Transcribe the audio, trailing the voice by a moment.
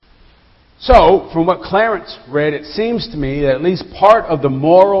So, from what Clarence read, it seems to me that at least part of the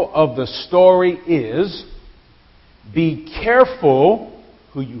moral of the story is be careful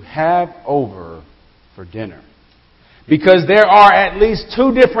who you have over for dinner. Because there are at least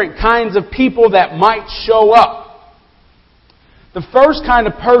two different kinds of people that might show up. The first kind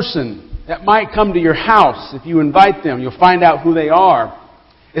of person that might come to your house, if you invite them, you'll find out who they are,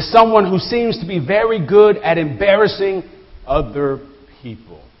 is someone who seems to be very good at embarrassing other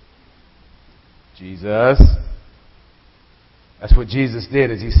people. Jesus. That's what Jesus did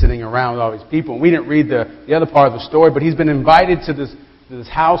as he's sitting around with all these people. And we didn't read the other part of the story, but he's been invited to this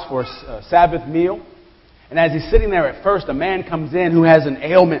house for a Sabbath meal. And as he's sitting there at first, a man comes in who has an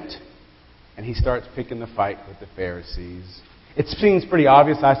ailment. And he starts picking the fight with the Pharisees. It seems pretty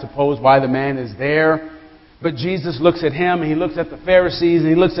obvious, I suppose, why the man is there. But Jesus looks at him, and he looks at the Pharisees, and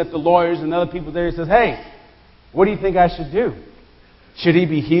he looks at the lawyers and other people there. He says, hey, what do you think I should do? Should he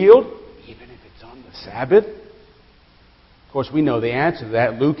be healed, even if it's on the Sabbath? Of course, we know the answer to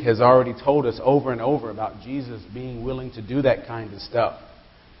that. Luke has already told us over and over about Jesus being willing to do that kind of stuff.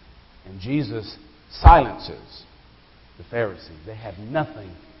 And Jesus silences the Pharisees. They have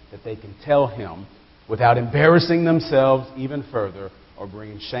nothing that they can tell him without embarrassing themselves even further or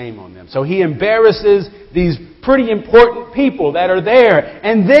bringing shame on them. So he embarrasses these pretty important people that are there.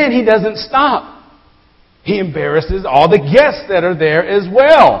 And then he doesn't stop. He embarrasses all the guests that are there as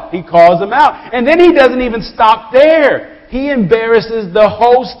well. He calls them out. And then he doesn't even stop there. He embarrasses the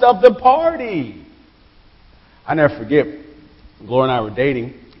host of the party. I never forget, Gloria and I were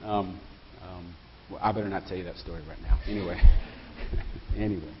dating. I better not tell you that story right now. Anyway.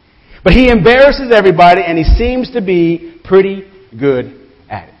 But he embarrasses everybody, and he seems to be pretty good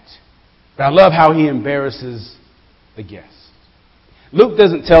at it. But I love how he embarrasses the guests. Luke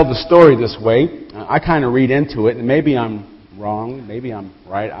doesn't tell the story this way. I kind of read into it, and maybe I'm wrong, maybe I'm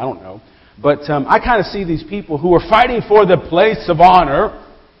right, I don't know. But I kind of see these people who are fighting for the place of honor.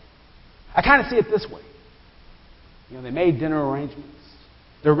 I kind of see it this way. They made dinner arrangements.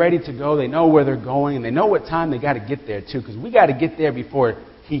 They're ready to go. They know where they're going. And they know what time they got to get there, too. Because we got to get there before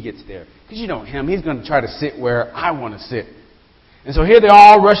he gets there. Because you know him. He's going to try to sit where I want to sit. And so here they're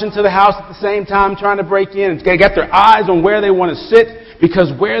all rushing to the house at the same time, trying to break in. They got their eyes on where they want to sit.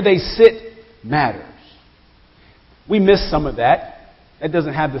 Because where they sit matters. We miss some of that. That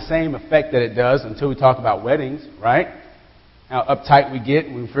doesn't have the same effect that it does until we talk about weddings, right? How uptight we get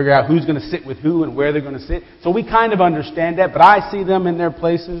when we figure out who's going to sit with who and where they're going to sit. So we kind of understand that, but I see them in their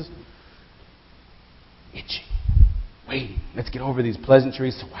places itching, waiting. Let's get over these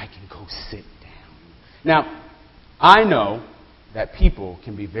pleasantries so I can go sit down. Now, I know that people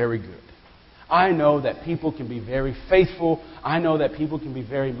can be very good. I know that people can be very faithful. I know that people can be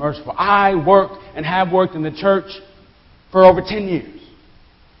very merciful. I worked and have worked in the church for over 10 years.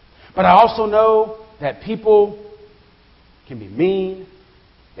 But I also know that people can be mean,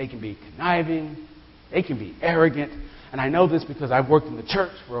 they can be conniving, they can be arrogant. And I know this because I've worked in the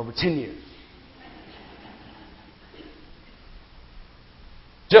church for over 10 years.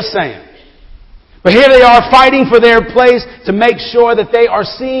 Just saying. But here they are fighting for their place to make sure that they are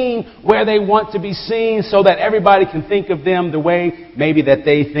seen where they want to be seen so that everybody can think of them the way maybe that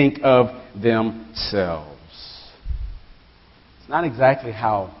they think of themselves. It's not exactly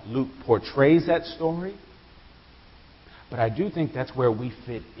how Luke portrays that story. But I do think that's where we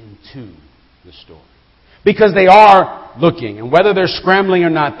fit into the story. Because they are looking, and whether they're scrambling or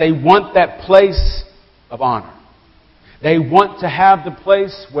not, they want that place of honor. They want to have the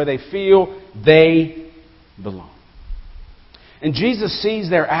place where they feel they belong. And Jesus sees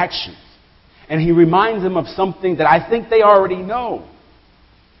their actions, and He reminds them of something that I think they already know.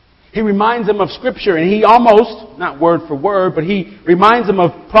 He reminds them of Scripture, and He almost, not word for word, but He reminds them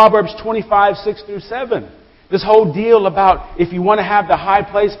of Proverbs 25, 6 through 7. This whole deal about if you want to have the high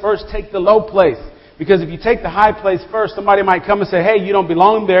place first, take the low place. Because if you take the high place first, somebody might come and say, hey, you don't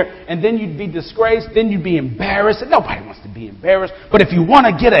belong there. And then you'd be disgraced. Then you'd be embarrassed. And nobody wants to be embarrassed. But if you want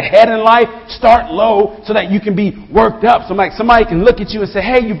to get ahead in life, start low so that you can be worked up. So like somebody can look at you and say,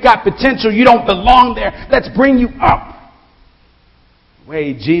 hey, you've got potential. You don't belong there. Let's bring you up. The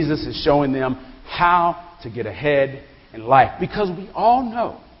way Jesus is showing them how to get ahead in life. Because we all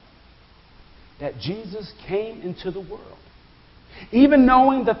know that Jesus came into the world. Even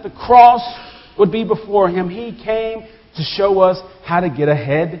knowing that the cross would be before Him, He came to show us how to get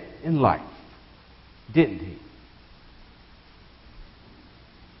ahead in life. Didn't He?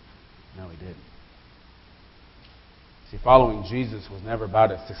 No, He didn't. See, following Jesus was never about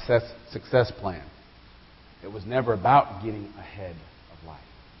a success plan. It was never about getting ahead of life.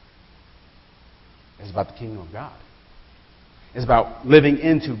 It was about the kingdom of God. It's about living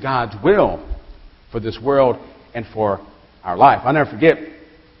into God's will for this world and for our life. I'll never forget,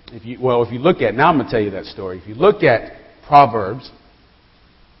 if you look at, now I'm going to tell you that story. If you look at Proverbs,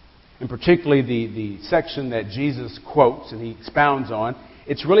 and particularly the section that Jesus quotes and he expounds on,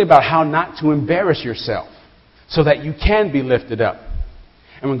 it's really about how not to embarrass yourself so that you can be lifted up.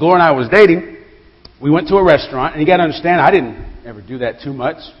 And when Gloria and I was dating, we went to a restaurant, and you got to understand, I didn't ever do that too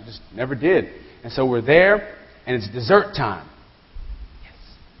much. Just never did. And so we're there, and it's dessert time. Yes.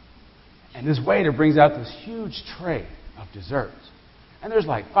 And this waiter brings out this huge tray of desserts. And there's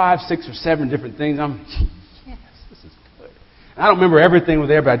like 5, 6, or 7 different things. Yes, this is good. And I don't remember everything was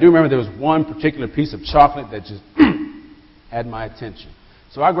there, but I do remember there was one particular piece of chocolate that just had my attention.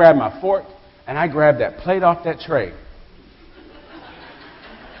 So I grabbed my fork, and I grabbed that plate off that tray.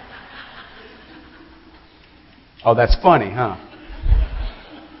 Oh, that's funny, huh?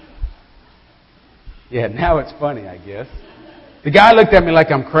 Yeah, now it's funny, I guess. The guy looked at me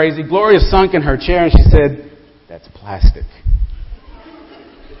like I'm crazy. Gloria sunk in her chair and she said, "That's plastic."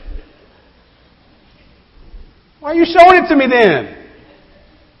 Why are you showing it to me then?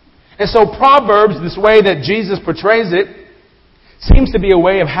 And so Proverbs, this way that Jesus portrays it, seems to be a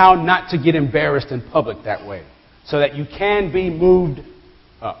way of how not to get embarrassed in public that way. So that you can be moved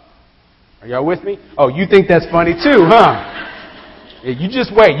up. Are y'all with me? Oh, you think that's funny too, huh? Yeah, you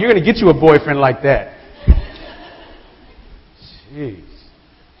just wait. You're going to get you a boyfriend like that. Jeez.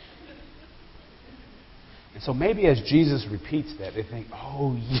 And so maybe as Jesus repeats that, they think,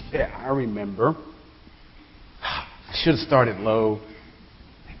 oh, yeah, I remember. I should have started low.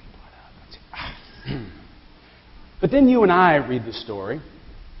 Maybe brought up. But then you and I read the story.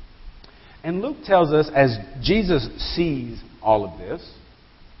 And Luke tells us, as Jesus sees all of this,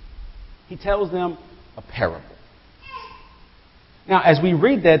 he tells them a parable. Now, as we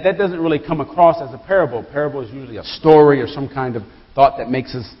read that, that doesn't really come across as a parable. A parable is usually a story or some kind of thought that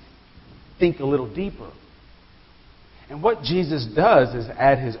makes us think a little deeper. And what Jesus does is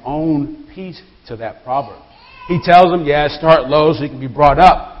add his own piece to that proverb. He tells them, yeah, start low so you can be brought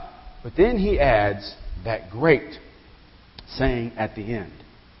up. But then he adds that great saying at the end.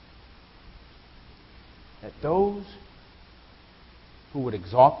 That those who would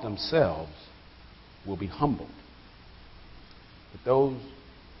exalt themselves will be humbled. But those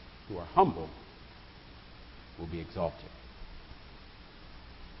who are humble will be exalted.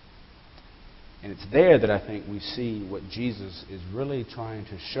 And it's there that I think we see what Jesus is really trying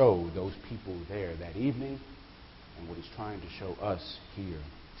to show those people there that evening and what he's trying to show us here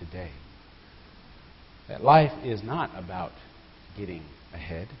today. That life is not about getting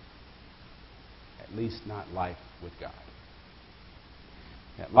ahead, at least not life with God.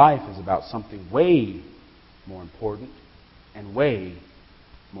 That life is about something way more important and way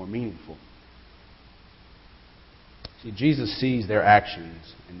more meaningful. See, Jesus sees their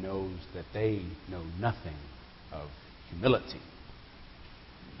actions and knows that they know nothing of humility.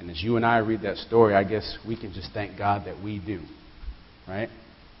 And as you and I read that story, I guess we can just thank God that we do. Right?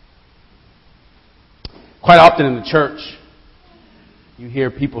 Quite often in the church, you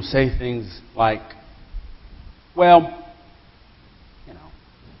hear people say things like, well, you know,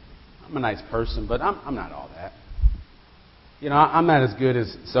 I'm a nice person, but I'm not all that. You know, I'm not as good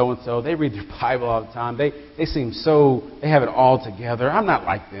as so-and-so. They read their Bible all the time. They seem so, they have it all together. I'm not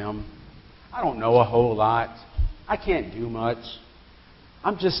like them. I don't know a whole lot. I can't do much.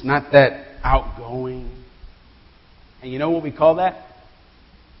 I'm just not that outgoing. And you know what we call that?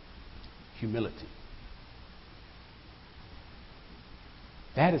 Humility.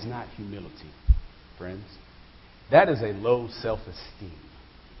 That is not humility, friends. That is a low self-esteem.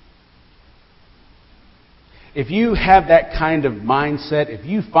 If you have that kind of mindset, if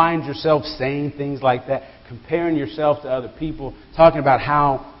you find yourself saying things like that, comparing yourself to other people, talking about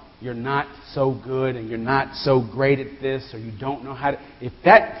how you're not so good and you're not so great at this or you don't know how to... If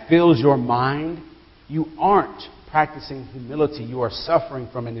that fills your mind, you aren't practicing humility. You are suffering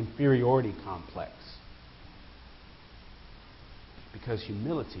from an inferiority complex. Because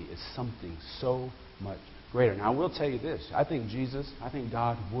humility is something so much greater. Now, I will tell you this. I think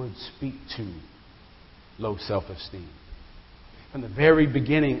God would speak to low self-esteem. From the very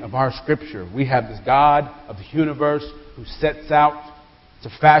beginning of our Scripture, we have this God of the universe who sets out to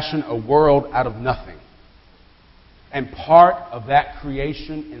fashion a world out of nothing. And part of that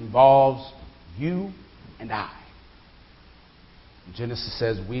creation involves you and I. Genesis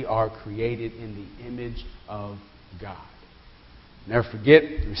says we are created in the image of God. Never forget,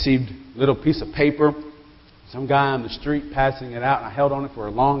 received a little piece of paper. Some guy on the street passing it out, and I held on it for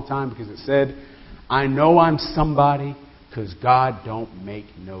a long time because it said, I know I'm somebody because God don't make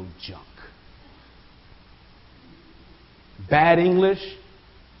no junk. bad English,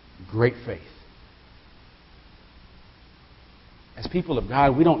 great faith. As people of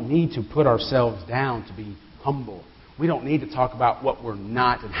God, we don't need to put ourselves down to be humble. We don't need to talk about what we're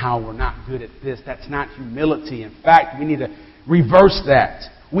not and how we're not good at this. That's not humility. In fact, we need to reverse that.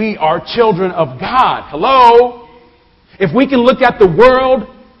 We are children of God. Hello? If we can look at the world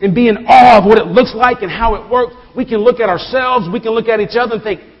and be in awe of what it looks like and how it works, we can look at ourselves, we can look at each other and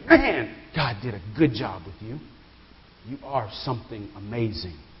think, man, God did a good job with you. You are something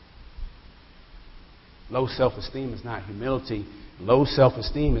amazing. Low self-esteem is not humility. Low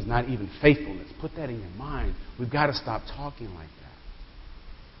self-esteem is not even faithfulness. Put that in your mind. We've got to stop talking like that.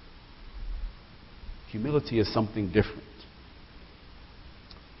 Humility is something different.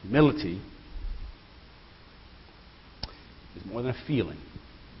 Humility is more than a feeling.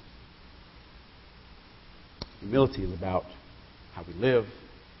 Humility is about how we live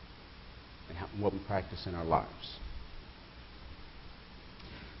and what we practice in our lives.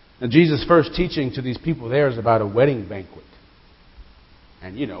 Now, Jesus' first teaching to these people there is about a wedding banquet.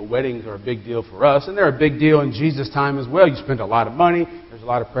 And, weddings are a big deal for us, and they're a big deal in Jesus' time as well. You spend a lot of money. There's a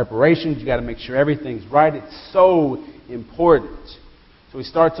lot of preparations. You got to make sure everything's right. It's so important. So he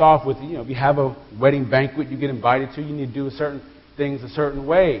starts off with, if you have a wedding banquet you get invited to, you need to do certain things a certain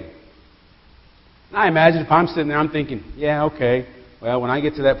way. And I imagine if I'm sitting there, I'm thinking, yeah, okay, well, when I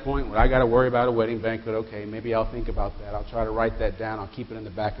get to that point where I got to worry about a wedding banquet, okay, maybe I'll think about that. I'll try to write that down. I'll keep it in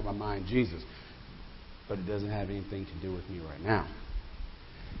the back of my mind, Jesus. But it doesn't have anything to do with me right now.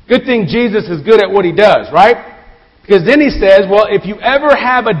 Good thing Jesus is good at what he does, right? Because then he says, well, if you ever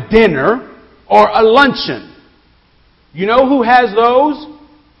have a dinner or a luncheon, you know who has those?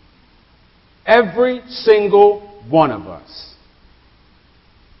 Every single one of us.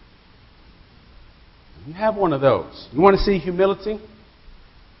 You have one of those. You want to see humility?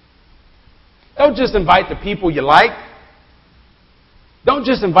 Don't just invite the people you like. Don't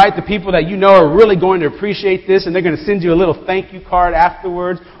just invite the people that you know are really going to appreciate this and they're going to send you a little thank you card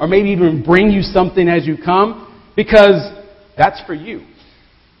afterwards or maybe even bring you something as you come because that's for you.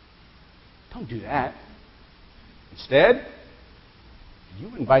 Don't do that. Instead, you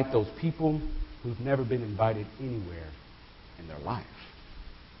invite those people who've never been invited anywhere in their life.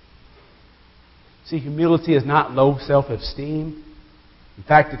 See, humility is not low self-esteem. In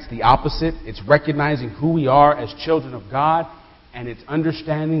fact, it's the opposite. It's recognizing who we are as children of God, and it's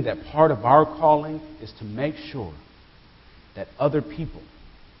understanding that part of our calling is to make sure that other people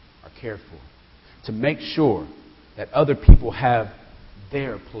are cared for, to make sure that other people have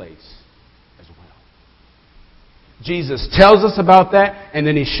their place as well. Jesus tells us about that, and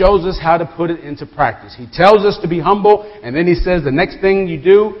then he shows us how to put it into practice. He tells us to be humble, and then he says the next thing you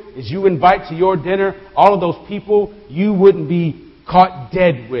do is you invite to your dinner all of those people you wouldn't be caught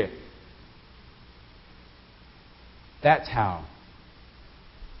dead with. That's how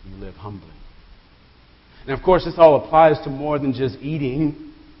you live humbly. And of course, this all applies to more than just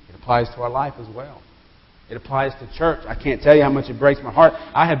eating. It applies to our life as well. It applies to church. I can't tell you how much it breaks my heart.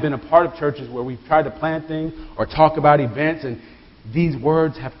 I have been a part of churches where we've tried to plan things or talk about events, and these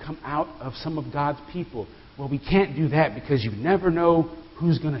words have come out of some of God's people. Well, we can't do that because you never know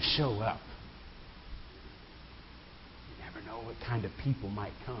who's going to show up. You never know what kind of people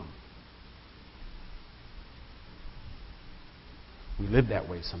might come. We live that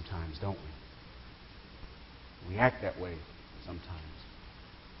way sometimes, don't we? We act that way sometimes.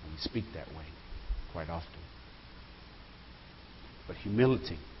 And we speak that way quite often. But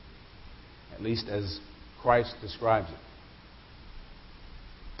humility, at least as Christ describes it,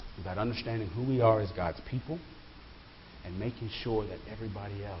 is about understanding who we are as God's people and making sure that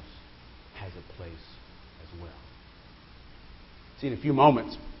everybody else has a place as well. See, in a few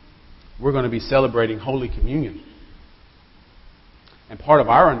moments, we're going to be celebrating Holy Communion. And part of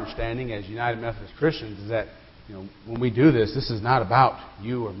our understanding as United Methodist Christians is that, when we do this, this is not about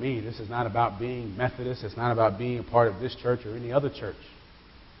you or me. This is not about being Methodist. It's not about being a part of this church or any other church.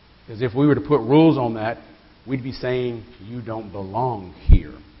 Because if we were to put rules on that, we'd be saying you don't belong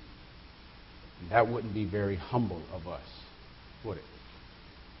here. And that wouldn't be very humble of us, would it?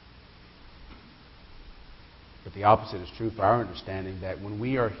 But the opposite is true for our understanding that when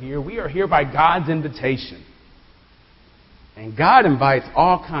we are here by God's invitation. And God invites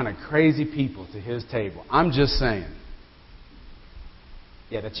all kind of crazy people to his table. I'm just saying.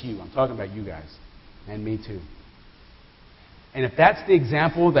 Yeah, that's you. I'm talking about you guys. And me too. And if that's the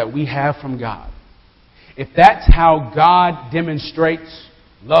example that we have from God, if that's how God demonstrates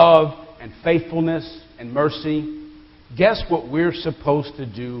love and faithfulness and mercy, guess what we're supposed to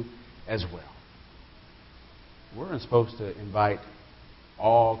do as well? We're supposed to invite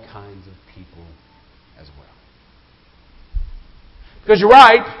all kinds of people as well. Because you're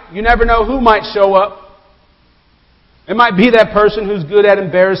right, you never know who might show up. It might be that person who's good at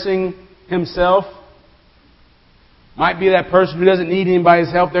embarrassing himself. Might be that person who doesn't need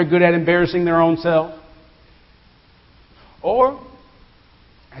anybody's help. They're good at embarrassing their own self. Or,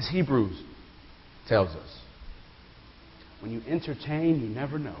 as Hebrews tells us, when you entertain, you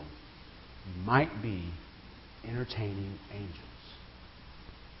never know. You might be entertaining angels.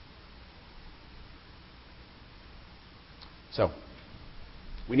 So,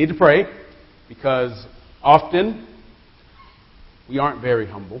 we need to pray because often we aren't very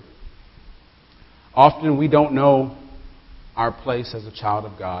humble. Often we don't know our place as a child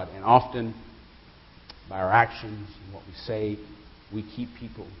of God, and often by our actions and what we say, we keep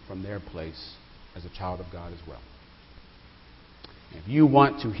people from their place as a child of God as well. If you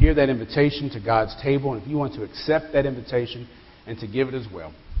want to hear that invitation to God's table, and if you want to accept that invitation and to give it as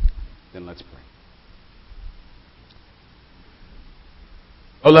well, then let's pray.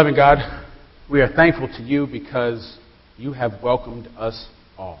 Oh, loving God, we are thankful to you because you have welcomed us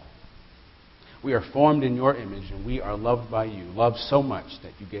all. We are formed in your image, and we are loved by you, loved so much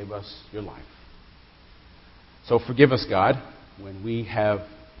that you gave us your life. So forgive us, God, when we have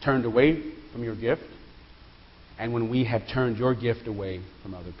turned away from your gift and when we have turned your gift away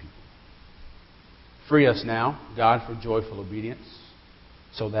from other people. Free us now, God, for joyful obedience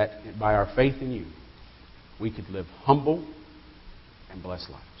so that by our faith in you, we could live humble and blessed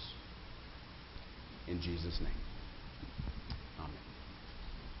lives. In Jesus' name.